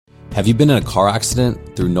Have you been in a car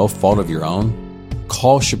accident through no fault of your own?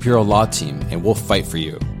 Call Shapiro Law Team and we'll fight for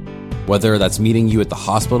you. Whether that's meeting you at the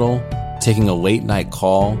hospital, taking a late night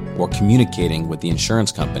call, or communicating with the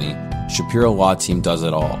insurance company, Shapiro Law Team does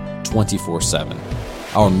it all, 24/7.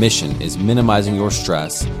 Our mission is minimizing your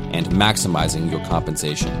stress and maximizing your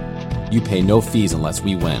compensation. You pay no fees unless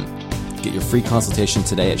we win. Get your free consultation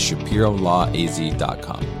today at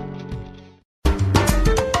ShapiroLawAZ.com.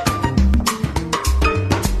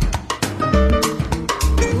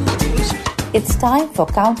 It's time for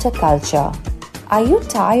Counterculture. Are you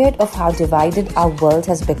tired of how divided our world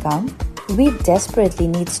has become? We desperately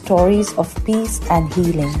need stories of peace and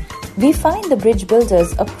healing. We find the bridge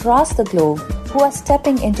builders across the globe who are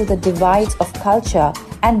stepping into the divides of culture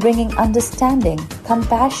and bringing understanding,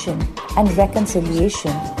 compassion, and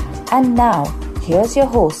reconciliation. And now, here's your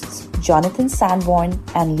hosts, Jonathan Sanborn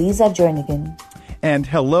and Lisa Jernigan. And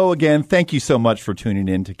hello again. Thank you so much for tuning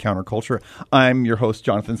in to Counterculture. I'm your host,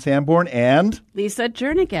 Jonathan Sanborn, and Lisa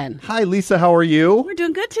Jernigan. Hi, Lisa. How are you? We're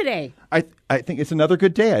doing good today. I think it's another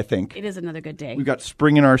good day, I think. It is another good day. We've got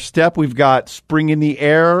spring in our step. We've got spring in the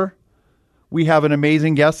air. We have an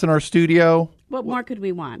amazing guest in our studio. What more could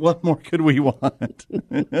we want? What more could we want?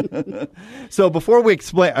 So before we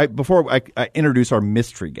explain, before I introduce our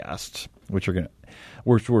mystery guest, which we're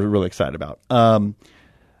really excited about.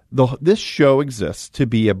 This show exists to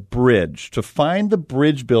be a bridge, to find the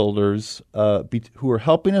bridge builders who are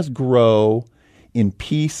helping us grow in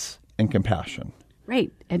peace and compassion.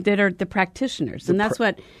 Right, and that are the practitioners, and that's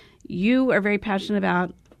what you are very passionate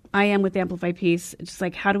about. I am with Amplify Peace. It's just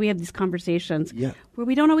like, how do we have these conversations where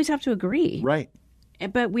we don't always have to agree, right?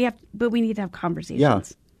 But we need to have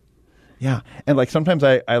conversations. Yeah. And like sometimes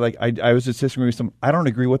I was just disagreeing with some. I don't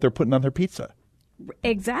agree what they're putting on their pizza.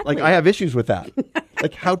 Exactly. Like I have issues with that.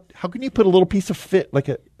 Like how can you put a little piece of fit like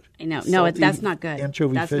a? I know. No, that's not good.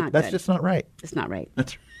 Anchovy that's fit. not That's good. just not right. It's not right.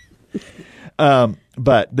 That's.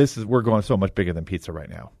 But we're going so much bigger than pizza right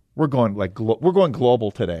now. We're going we're going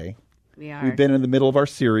global today. We are. We've been in the middle of our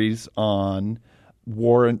series on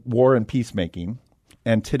war and peacemaking,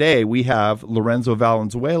 and today we have Lorenzo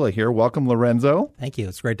Valenzuela here. Welcome, Lorenzo. Thank you.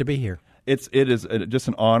 It's great to be here. It is just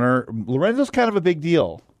an honor. Lorenzo's kind of a big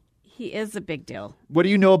deal. He is a big deal. What do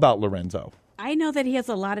you know about Lorenzo? I know that he has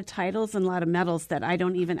a lot of titles and a lot of medals that I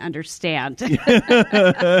don't even understand.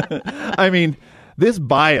 I mean, this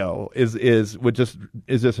bio is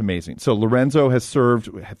just amazing. So Lorenzo has served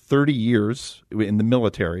 30 years in the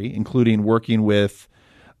military, including working with.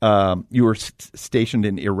 You were stationed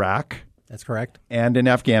in Iraq. That's correct. And in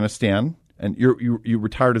Afghanistan, and you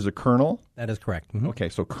retired as a colonel. That is correct. Mm-hmm. Okay,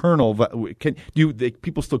 so colonel.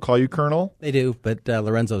 People still call you colonel? They do, but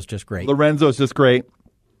Lorenzo's just great. Lorenzo's just great.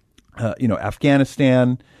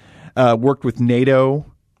 Afghanistan, worked with NATO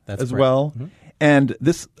as correct. well. Mm-hmm. And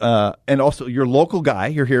this, and also you're a local guy.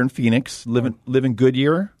 You're here in Phoenix, live in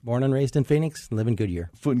Goodyear. Born and raised in Phoenix, live in Goodyear.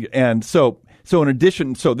 And so in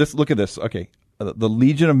addition, look at this. Okay, the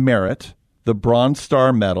Legion of Merit, the Bronze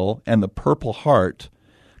Star Medal, and the Purple Heart,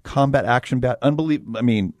 Combat Action Badge. Unbelievable. I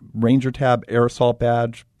mean, Ranger Tab, Air Assault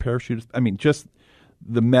Badge, Parachute. I mean, just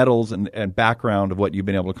the medals and background of what you've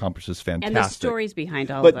been able to accomplish is fantastic. And the stories behind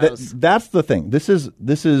all of those. That's the thing.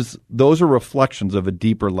 Those are reflections of a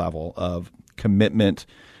deeper level of commitment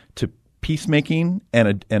to peacemaking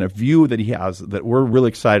and a view that he has that we're really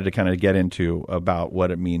excited to kind of get into about what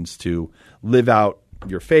it means to live out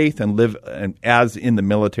your faith and live as in the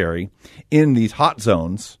military in these hot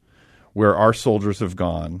zones where our soldiers have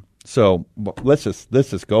gone. So let's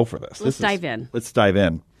just go for this. Let's dive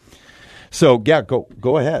in. So yeah,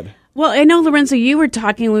 go ahead. Well, I know, Lorenzo, we were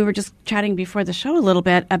just chatting before the show a little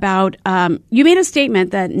bit about, you made a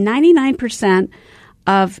statement that 99%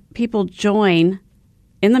 of people join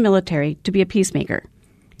in the military to be a peacemaker.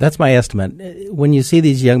 That's my estimate. When you see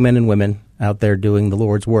these young men and women out there doing the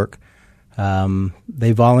Lord's work,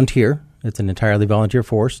 they volunteer. It's an entirely volunteer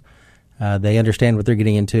force. They understand what they're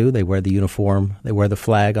getting into. They wear the uniform. They wear the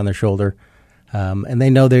flag on their shoulder. And they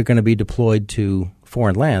know they're going to be deployed to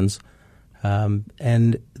foreign lands.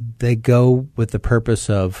 And they go with the purpose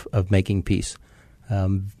of making peace.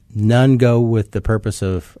 None go with the purpose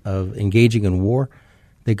of engaging in war.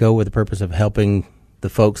 They go with the purpose of helping the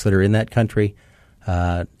folks that are in that country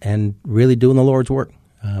and really doing the Lord's work.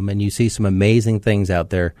 And you see some amazing things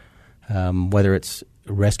out there, whether it's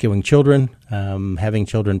rescuing children, having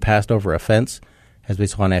children passed over a fence, as we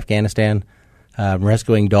saw in Afghanistan,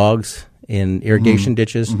 rescuing dogs in irrigation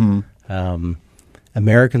ditches. Mm-hmm.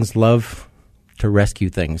 Americans love to rescue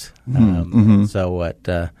things. So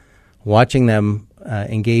watching them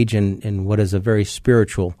engage in what is a very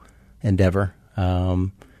spiritual endeavor,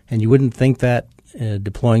 and you wouldn't think that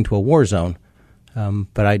deploying to a war zone.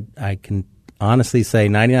 But I can honestly say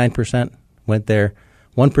 99% went there.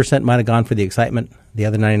 1% might have gone for the excitement. The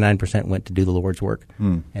other 99% went to do the Lord's work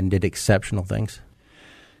and did exceptional things.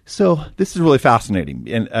 So this is really fascinating.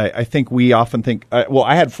 And I think we often think,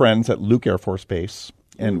 I had friends at Luke Air Force Base.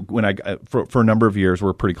 And when for a number of years,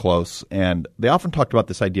 we're pretty close. And they often talked about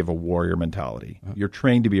this idea of a warrior mentality. You're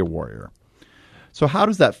trained to be a warrior. So how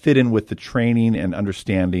does that fit in with the training and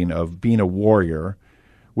understanding of being a warrior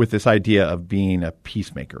with this idea of being a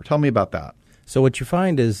peacemaker? Tell me about that. So what you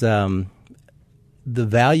find is the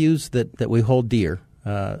values that we hold dear,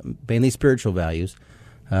 mainly spiritual values,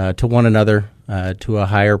 to one another, to a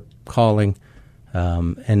higher calling,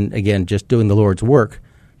 and again, just doing the Lord's work,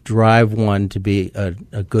 drive one to be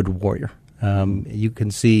a good warrior. You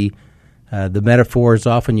can see the metaphors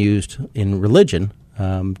often used in religion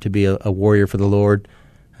to be a warrior for the Lord,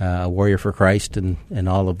 a warrior for Christ, and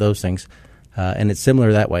all of those things. And it's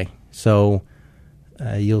similar that way. So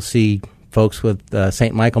you'll see folks with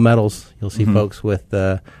St. Michael medals. You'll see folks with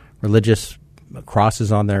religious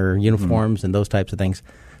crosses on their uniforms and those types of things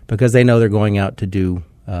because they know they're going out to do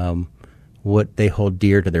what they hold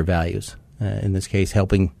dear to their values. In this case,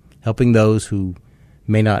 helping those who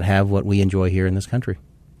may not have what we enjoy here in this country.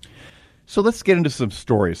 So let's get into some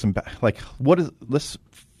stories. Let's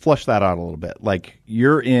flush that out a little bit. Like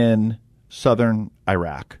you're in southern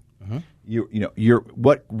Iraq.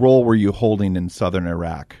 What role were you holding in southern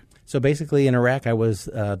Iraq? So basically, in Iraq, I was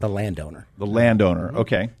the landowner. The landowner,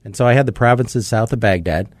 okay. And so I had the provinces south of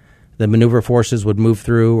Baghdad. The maneuver forces would move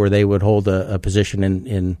through, or they would hold a position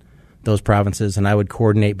in those provinces, and I would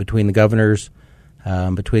coordinate between the governors,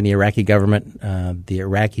 between the Iraqi government, the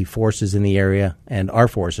Iraqi forces in the area, and our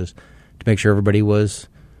forces to make sure everybody was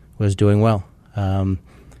doing well. And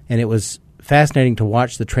it was fascinating to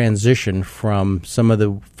watch the transition from some of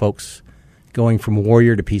the folks going from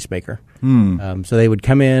warrior to peacemaker. So they would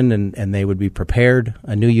come in and they would be prepared.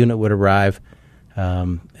 A new unit would arrive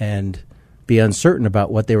and be uncertain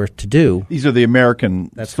about what they were to do. These are the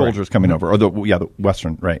American soldiers correct. coming over, or the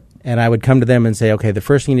Western, right? And I would come to them and say, okay, the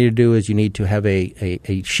first thing you need to do is you need to have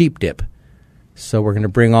a sheep dip. So we're going to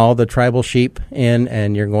bring all the tribal sheep in,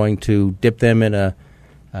 and you're going to dip them in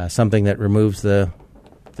something that removes the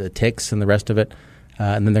ticks and the rest of it,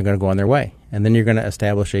 and then they're going to go on their way. And then you're going to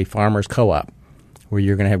establish a farmer's co-op where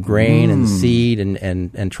you're going to have grain and seed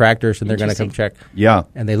and tractors, and they're going to come check. Yeah.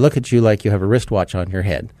 And they look at you like you have a wristwatch on your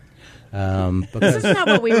head. This is not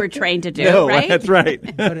what we were trained to do, No, right? that's right.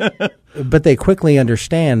 But they quickly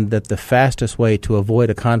understand that the fastest way to avoid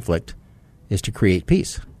a conflict is to create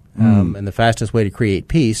peace. And the fastest way to create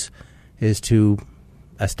peace is to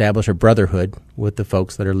establish a brotherhood with the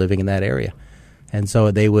folks that are living in that area. And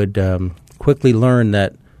so they would quickly learn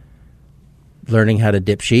that learning how to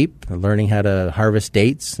dip sheep, learning how to harvest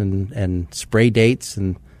dates and spray dates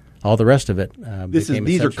and all the rest of it.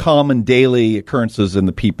 These are common daily occurrences in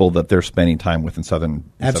the people that they're spending time with in southern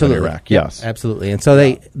Iraq. Yes, absolutely. And so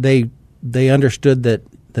they understood that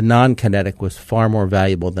the non-kinetic was far more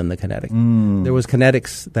valuable than the kinetic. There was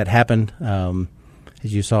kinetics that happened.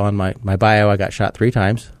 As you saw in my bio, I got shot 3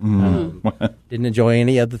 times. Didn't enjoy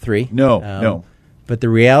any of the 3. No. But the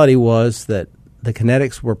reality was that the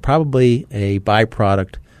kinetics were probably a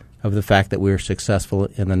byproduct of the fact that we were successful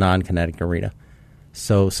in the non-kinetic arena.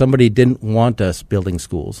 So somebody didn't want us building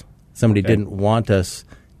schools. Somebody didn't want us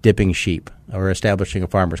dipping sheep or establishing a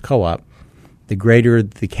farmer's co-op. The greater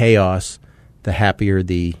the chaos, the happier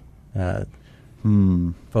the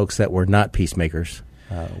folks that were not peacemakers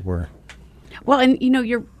were. Well, and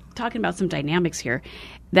you're talking about some dynamics here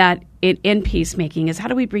that in peacemaking is how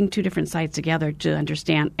do we bring 2 different sides together to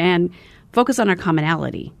understand and focus on our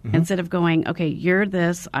commonality instead of going, okay, you're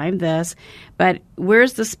this, I'm this, but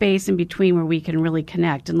where's the space in between where we can really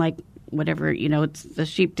connect and like whatever, it's the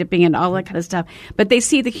sheep dipping and all that kind of stuff. But they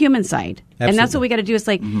see the human side. Absolutely. And that's what we got to do is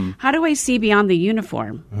like, how do I see beyond the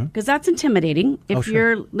uniform? Because that's intimidating if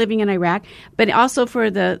you're living in Iraq, but also for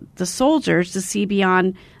the soldiers to see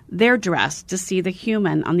beyond their dress, to see the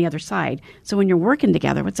human on the other side. So when you're working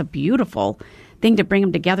together, it's a beautiful thing to bring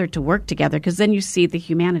them together to work together because then you see the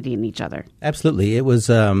humanity in each other. Absolutely. It was,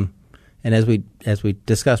 and as we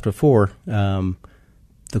discussed before,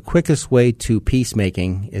 the quickest way to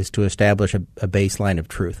peacemaking is to establish a baseline of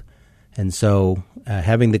truth. And so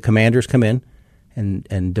having the commanders come in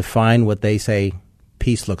and define what they say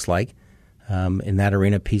peace looks like. In that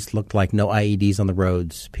arena, peace looked like no IEDs on the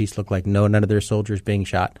roads. Peace looked like none of their soldiers being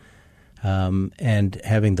shot. And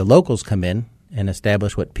having the locals come in and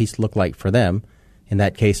establish what peace looked like for them. In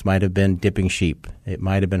that case, might have been dipping sheep. It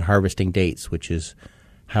might have been harvesting dates, which is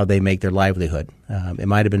how they make their livelihood. It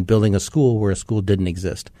might have been building a school where a school didn't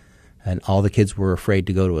exist, and all the kids were afraid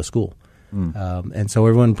to go to a school. And so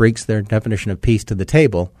everyone brings their definition of peace to the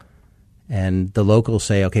table, and the locals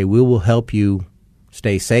say, okay, we will help you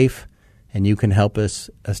stay safe, and you can help us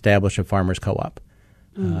establish a farmers co-op.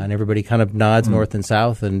 And everybody kind of nods north and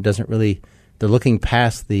south and doesn't really – they're looking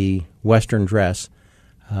past the Western dress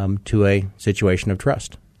to a situation of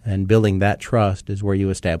trust. And building that trust is where you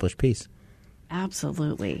establish peace.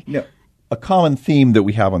 Absolutely. Yeah. A common theme that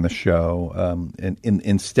we have on the show in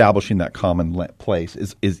establishing that common place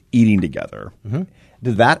is eating together. Mm-hmm.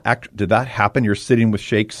 Did that happen? You're sitting with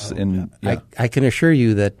shakes and I can assure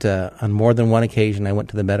you that on more than one occasion I went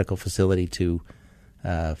to the medical facility to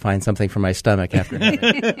find something for my stomach after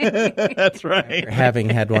that's right, after having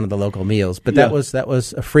had one of the local meals. But that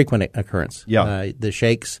was a frequent occurrence. Yeah, the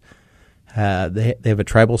sheikhs they have a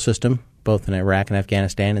tribal system both in Iraq and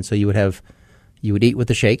Afghanistan, and so you would eat with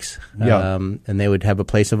the sheikhs, and they would have a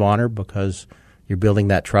place of honor because you're building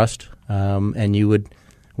that trust, and you would.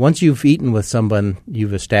 Once you've eaten with someone,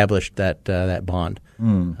 you've established that bond,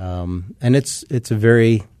 and it's a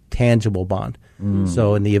very tangible bond.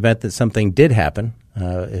 So in the event that something did happen,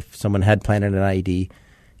 if someone had planted an IED,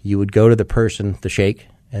 you would go to the person, the sheikh,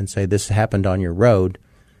 and say, "This happened on your road,"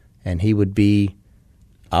 and he would be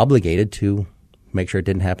obligated to make sure it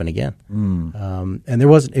didn't happen again. And it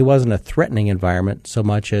wasn't a threatening environment so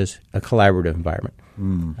much as a collaborative environment,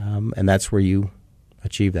 and that's where you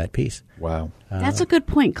achieve that peace. Wow. That's a good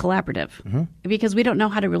point, collaborative, because we don't know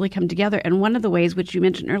how to really come together. And one of the ways, which you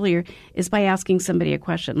mentioned earlier, is by asking somebody a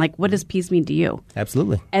question, like, what does peace mean to you?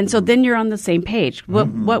 Absolutely. And so then you're on the same page.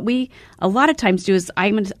 What we a lot of times do is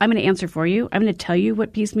I'm going to answer for you. I'm going to tell you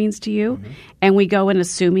what peace means to you. And we go in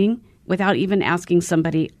assuming without even asking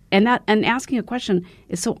somebody. And asking a question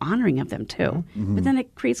is so honoring of them, too. But then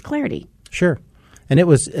it creates clarity. Sure. And it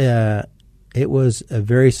was a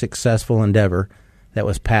very successful endeavor that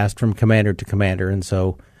was passed from commander to commander. And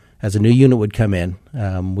so as a new unit would come in,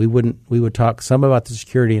 we would talk some about the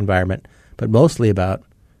security environment, but mostly about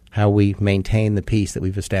how we maintain the peace that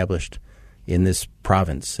we've established in this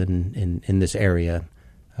province and in this area.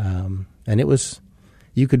 And it was,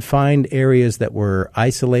 you could find areas that were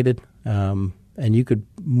isolated, and you could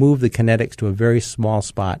move the kinetics to a very small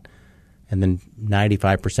spot, and then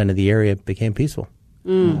 95% of the area became peaceful.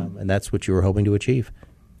 And that's what you were hoping to achieve.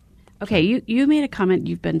 Okay, you made a comment.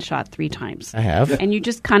 You've been shot 3 times. I have, and you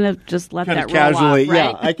just kind of let that casually,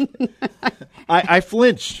 roll off, right? Yeah. I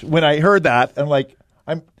flinched when I heard that. I'm like,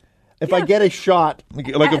 if I get a shot,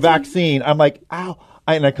 like a vaccine, I'm like, ow,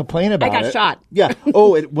 and I complain about it. I got shot. Yeah.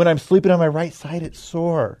 When I'm sleeping on my right side, it's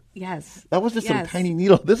sore. Yes. That was just some tiny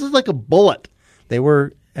needle. This is like a bullet. They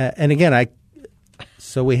were, and again,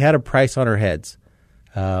 so we had a price on our heads,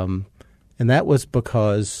 and that was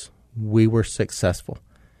because we were successful.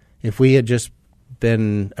 If we had just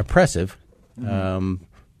been oppressive,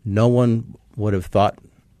 no one would have thought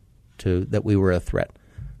that we were a threat.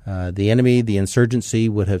 The enemy, the insurgency,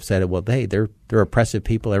 would have said, "Well, they're oppressive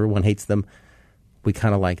people. Everyone hates them." We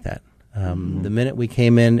kind of like that. The minute we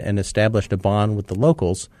came in and established a bond with the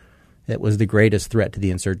locals, it was the greatest threat to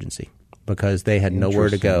the insurgency because they had nowhere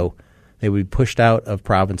to go. They would be pushed out of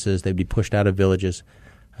provinces. They'd be pushed out of villages.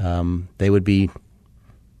 They would be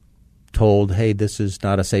told, "Hey, this is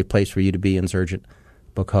not a safe place for you to be insurgent,"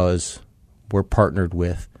 because we're partnered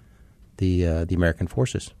with the American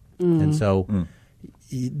forces, and so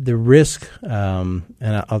the risk. And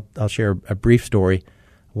I'll share a brief story.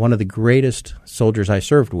 One of the greatest soldiers I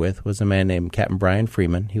served with was a man named Captain Brian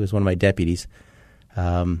Freeman. He was one of my deputies,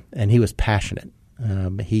 and he was passionate.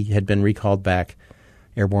 He had been recalled back,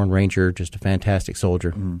 airborne ranger, just a fantastic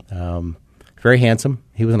soldier, very handsome.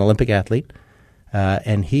 He was an Olympic athlete.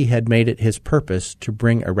 And he had made it his purpose to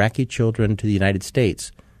bring Iraqi children to the United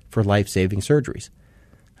States for life-saving surgeries,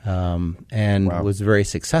 and was very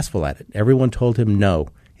successful at it. Everyone told him, "No,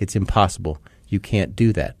 it's impossible. You can't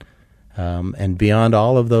do that." And beyond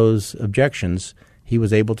all of those objections, he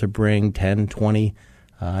was able to bring 10, 20,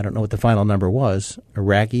 I don't know what the final number was,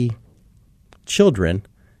 Iraqi children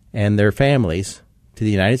and their families to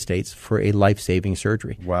the United States for a life-saving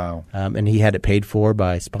surgery. Wow. And he had it paid for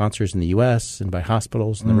by sponsors in the U.S. and by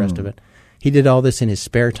hospitals and the rest of it. He did all this in his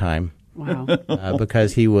spare time. Wow.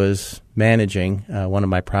 Because he was managing one of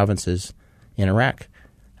my provinces in Iraq.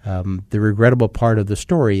 The regrettable part of the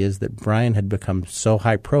story is that Brian had become so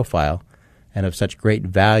high profile and of such great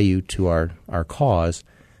value to our cause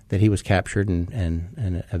that he was captured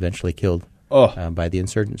and eventually killed by the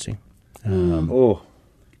insurgency.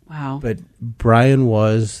 Wow. But Brian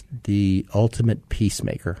was the ultimate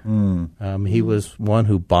peacemaker. He was one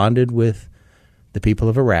who bonded with the people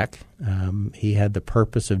of Iraq. He had the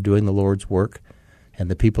purpose of doing the Lord's work, and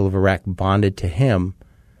the people of Iraq bonded to him,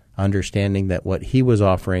 understanding that what he was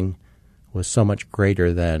offering was so much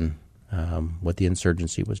greater than what the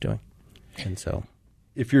insurgency was doing. And so,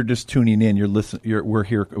 if you're just tuning in, we're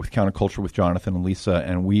here with Counterculture with Jonathan and Lisa,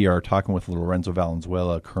 and we are talking with Lorenzo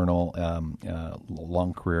Valenzuela, Colonel,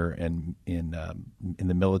 long career in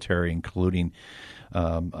the military, including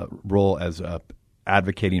a role as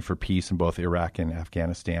advocating for peace in both Iraq and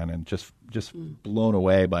Afghanistan, and just blown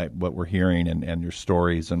away by what we're hearing and your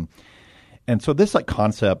stories, and so this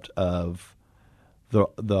concept of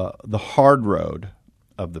the hard road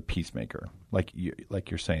of the peacemaker, like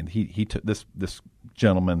you're saying, he took this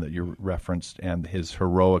gentleman that you referenced and his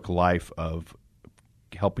heroic life of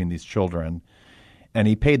helping these children, and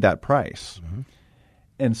he paid that price. Mm-hmm.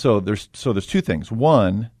 And so there's two things.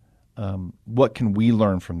 One, what can we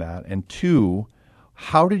learn from that? And two,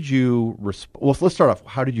 how did you well, let's start off.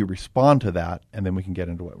 How did you respond to that, and then we can get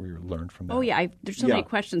into what we learned from that. Oh yeah, there's so many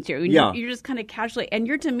questions here. You're just kind of casually, and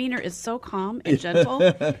your demeanor is so calm and gentle,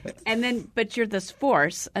 but you're this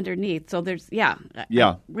force underneath. So there's we're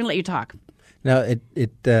gonna let you talk. Now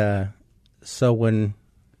so when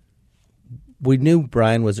we knew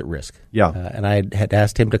Brian was at risk, and I had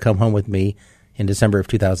asked him to come home with me in December of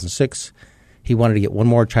 2006. He wanted to get one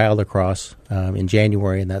more child across in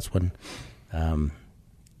January, and that's when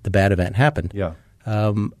the bad event happened. Yeah.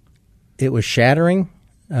 It was shattering,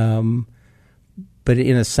 but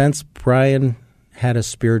in a sense, Brian had a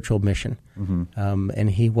spiritual mission, and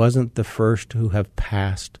he wasn't the first who have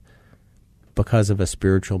passed because of a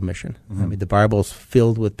spiritual mission. I mean, the Bible's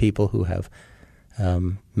filled with people who have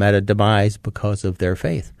met a demise because of their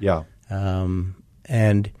faith. Yeah.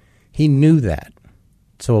 And he knew that.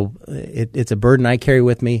 So it's a burden I carry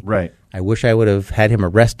with me. Right. I wish I would have had him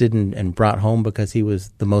arrested and brought home because he was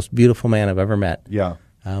the most beautiful man I've ever met. Yeah.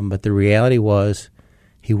 But the reality was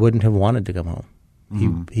he wouldn't have wanted to come home.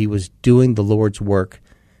 Mm-hmm. He was doing the Lord's work,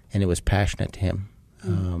 and it was passionate to him.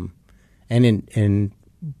 And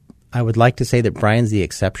I would like to say that Brian's the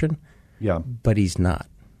exception, but he's not.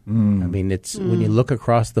 I mean, it's when you look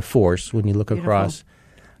across the force, when you look across,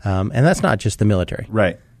 and that's not just the military.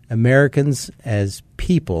 Right. Americans as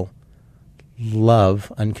people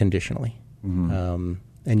love unconditionally. And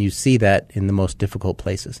you see that in the most difficult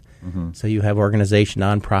places. So you have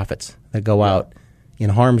nonprofits that go out in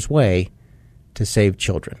harm's way to save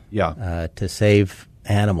children, to save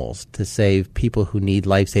animals, to save people who need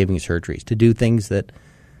life-saving surgeries, to do things that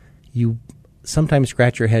you sometimes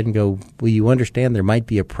scratch your head and go, well, you understand there might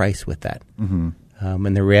be a price with that.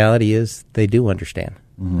 And the reality is they do understand.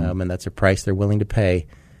 And that's a price they're willing to pay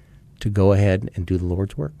to go ahead and do the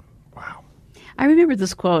Lord's work. Wow. I remember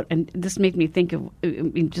this quote, and this made me think of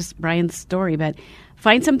just Brian's story, but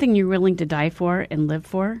find something you're willing to die for and live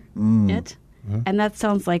for it. And that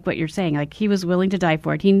sounds like what you're saying. Like he was willing to die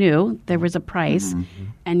for it. He knew there was a price,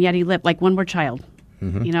 and yet he lived like one more child.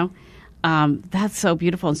 You know, that's so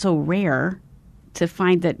beautiful and so rare to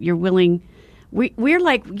find that you're willing. We're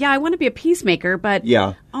like, I want to be a peacemaker, but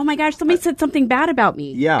oh my gosh, somebody said something bad about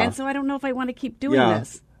me, and so I don't know if I want to keep doing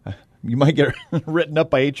this. You might get written up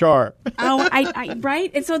by HR.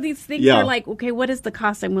 Right? And so these things are like, okay, what is the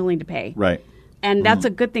cost I'm willing to pay? Right. And that's a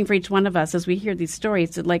good thing for each one of us as we hear these stories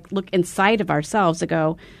to like look inside of ourselves to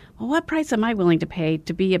go, well, what price am I willing to pay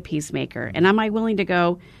to be a peacemaker? And am I willing to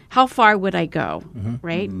go, how far would I go?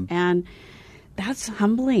 Right? And that's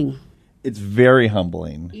humbling. It's very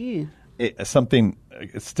humbling. Yeah. It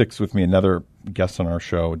sticks with me. Another guest on our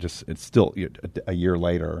show, it's still a year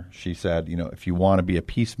later, she said, if you want to be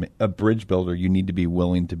a bridge builder, you need to be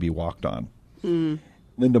willing to be walked on.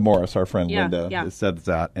 Linda Morris, our friend Linda, said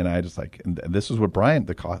that, and I just and this is what Brian,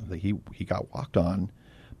 the cost that he got walked on,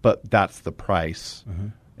 but that's the price,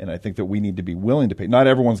 and I think that we need to be willing to pay. Not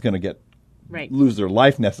everyone's going to lose their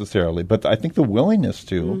life necessarily, but I think the willingness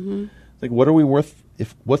to, like, what are we worth?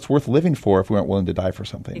 What's worth living for if we aren't willing to die for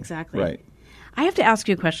something? Exactly. Right. I have to ask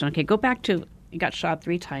you a question. Okay, go back to you got shot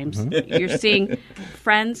 3 times. You're seeing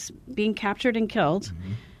friends being captured and killed.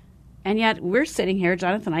 And yet we're sitting here,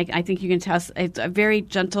 Jonathan, I think you can test it's a very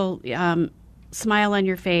gentle smile on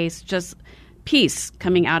your face, just peace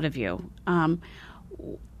coming out of you.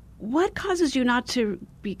 What causes you not to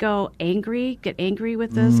get angry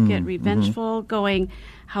with this, get revengeful, going,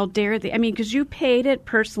 how dare they? I mean, because you paid it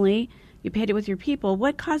personally, you paid it with your people.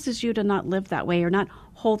 What causes you to not live that way or not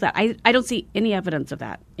hold that? I don't see any evidence of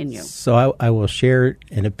that in you. So I will share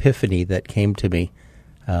an epiphany that came to me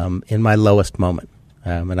in my lowest moment.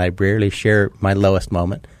 And I rarely share my lowest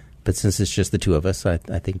moment, but since it's just the two of us, I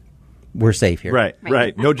think we're safe here.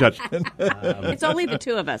 Right. No judgment. It's only the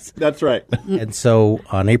two of us. That's right. And so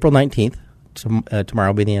on April 19th, tomorrow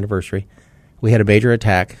will be the anniversary, we had a major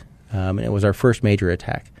attack, and it was our first major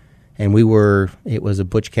attack. And it was a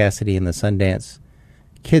Butch Cassidy and the Sundance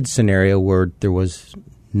Kids scenario where there was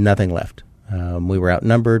nothing left. We were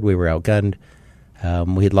outnumbered, we were outgunned,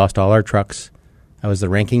 we had lost all our trucks. I was the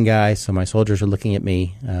ranking guy, so my soldiers were looking at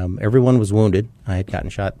me. Everyone was wounded. I had gotten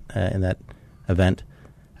shot in that event.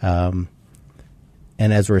 And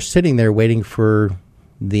as we're sitting there waiting for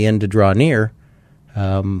the end to draw near,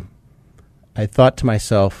 I thought to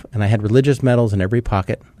myself, and I had religious medals in every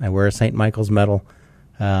pocket. I wear a St. Michael's medal.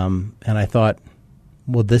 And I thought,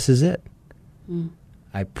 well, this is it.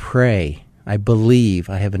 I pray, I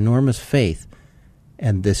believe, I have enormous faith,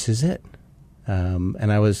 and this is it.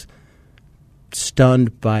 And I was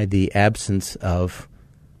stunned by the absence of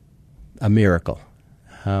a miracle,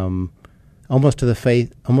 almost to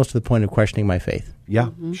the point of questioning my faith. Yeah,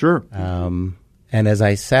 sure. And as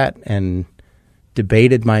I sat and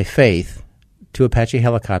debated my faith, 2 Apache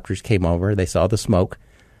helicopters came over. They saw the smoke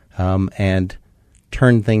and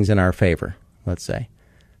turned things in our favor, let's say.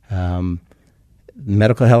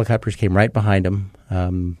 Medical helicopters came right behind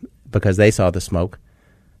them because they saw the smoke.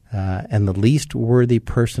 And the least worthy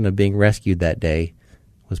person of being rescued that day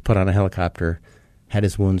was put on a helicopter, had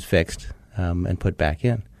his wounds fixed, and put back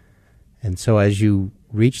in. And so as you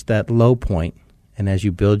reach that low point and as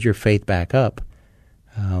you build your faith back up,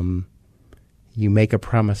 you make a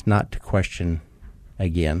promise not to question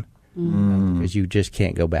again because you just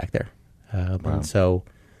can't go back there. And so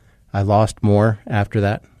I lost more after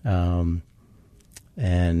that.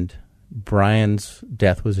 And Brian's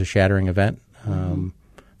death was a shattering event.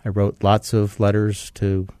 I wrote lots of letters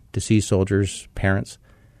to deceased soldiers' parents,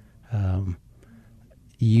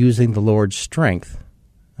 using the Lord's strength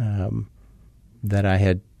that I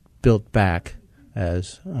had built back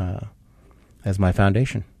as my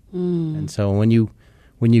foundation. And so when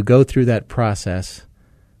you go through that process,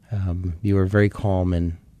 you are very calm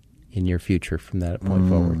in your future from that point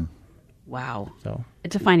forward. Wow. So a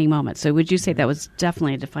defining moment. So would you say that was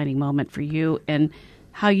definitely a defining moment for you and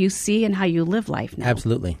how you see and how you live life now?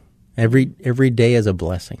 Absolutely. Every day is a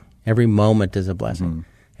blessing. Every moment is a blessing.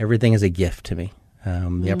 Everything is a gift to me.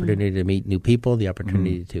 The opportunity to meet new people, the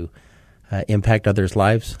opportunity to impact others'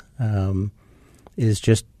 lives is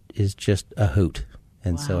just a hoot.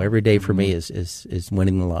 And so every day for me is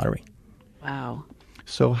winning the lottery. Wow.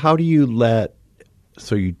 So how do you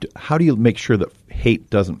make sure that hate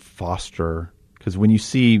doesn't foster? Because when you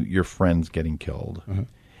see your friends getting killed,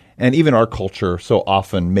 and even our culture so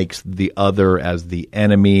often makes the other as the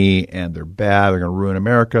enemy, and they're bad, they're going to ruin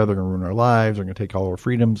America, they're going to ruin our lives, they're going to take all our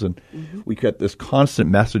freedoms, and we get this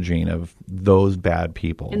constant messaging of those bad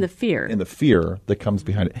people. And the fear. And the fear that comes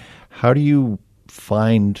behind it. How do you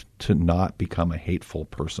find to not become a hateful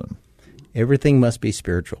person? Everything must be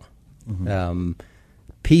spiritual.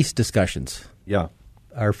 Peace discussions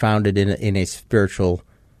are founded in a spiritual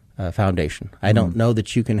foundation. I don't know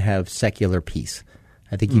that you can have secular peace.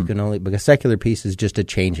 I think you can only, because secular peace is just a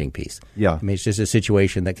changing peace. Yeah. I mean, it's just a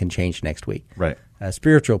situation that can change next week. Right.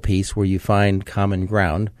 Spiritual peace where you find common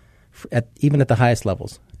ground, even at the highest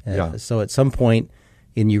levels. So at some point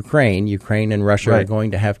in Ukraine and Russia are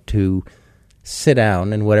going to have to sit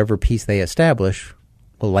down, and whatever peace they establish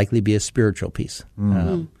will likely be a spiritual peace.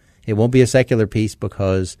 It won't be a secular peace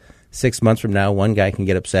because 6 months from now, one guy can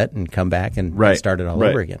get upset and come back and start it all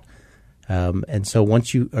over again. And so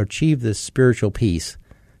once you achieve this spiritual peace,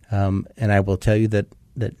 and I will tell you that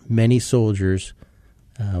many soldiers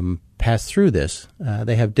pass through this.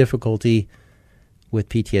 They have difficulty with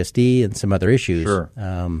PTSD and some other issues. Sure.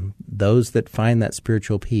 Those that find that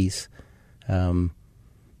spiritual peace can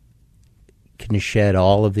shed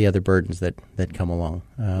all of the other burdens that come along.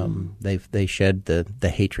 They shed the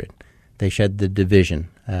hatred. They shed the division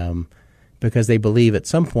because they believe at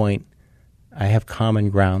some point I have common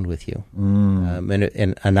ground with you.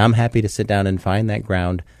 And I'm happy to sit down and find that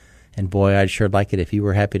ground. And boy, I'd sure like it if you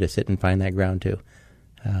were happy to sit and find that ground too.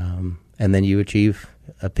 And then you achieve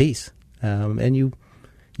a peace. And you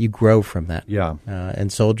grow from that. Yeah.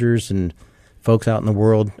 And soldiers and folks out in the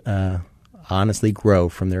world honestly grow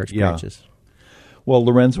from their experiences. Well,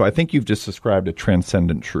 Lorenzo, I think you've just described a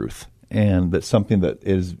transcendent truth, and that's something that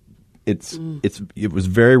is it was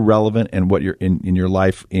very relevant in what you're in your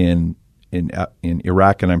life in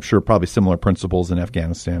Iraq, and I'm sure probably similar principles in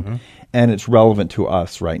Afghanistan, and it's relevant to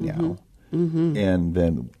us right now. And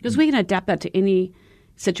then because we can adapt that to any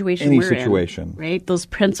situation we're in, right? Those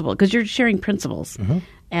principles, because you're sharing principles,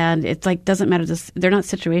 and it's like doesn't matter. They're not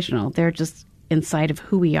situational. They're just inside of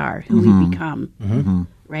who we are, who we become,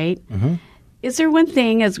 right? Is there one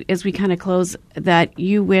thing, as we kind of close, that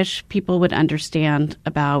you wish people would understand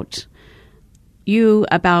about you,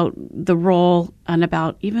 about the role, and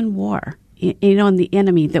about even war, and the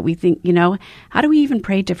enemy that we think, how do we even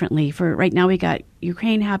pray differently? For right now, we got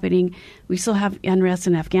Ukraine happening. We still have unrest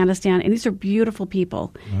in Afghanistan, and these are beautiful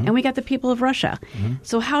people. And we got the people of Russia.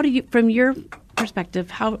 So how do you, from your perspective,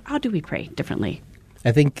 how do we pray differently?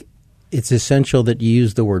 I think it's essential that you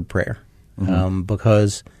use the word prayer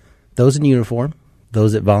because those in uniform,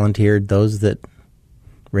 those that volunteered, those that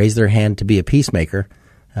raise their hand to be a peacemaker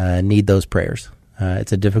need those prayers.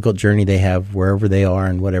 It's a difficult journey they have wherever they are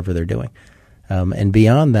and whatever they're doing. And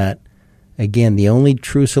beyond that, again, the only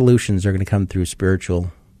true solutions are going to come through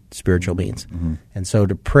spiritual means. And so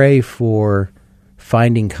to pray for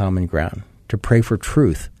finding common ground, to pray for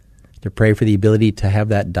truth, to pray for the ability to have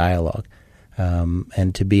that dialogue,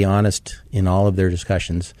 and to be honest in all of their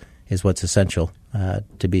discussions is what's essential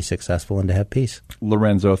to be successful and to have peace.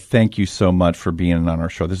 Lorenzo, thank you so much for being on our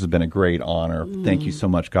show. This has been a great honor. Thank you so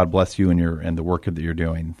much. God bless you and the work that you're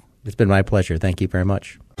doing. It's been my pleasure. Thank you very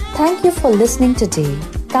much. Thank you for listening today.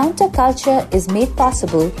 Counterculture is made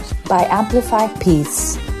possible by Amplify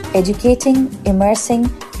Peace, educating, immersing,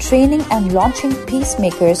 training and launching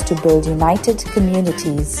peacemakers to build united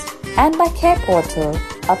communities. And by Care Portal,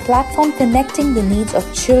 a platform connecting the needs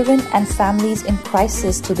of children and families in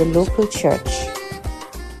crisis to the local church.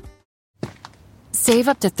 Save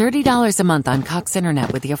up to $30 a month on Cox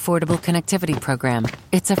Internet with the Affordable Connectivity Program.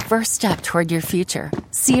 It's a first step toward your future.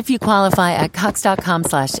 See if you qualify at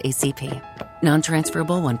cox.com/ACP.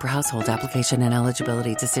 Non-transferable one per household application and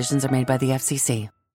eligibility decisions are made by the FCC.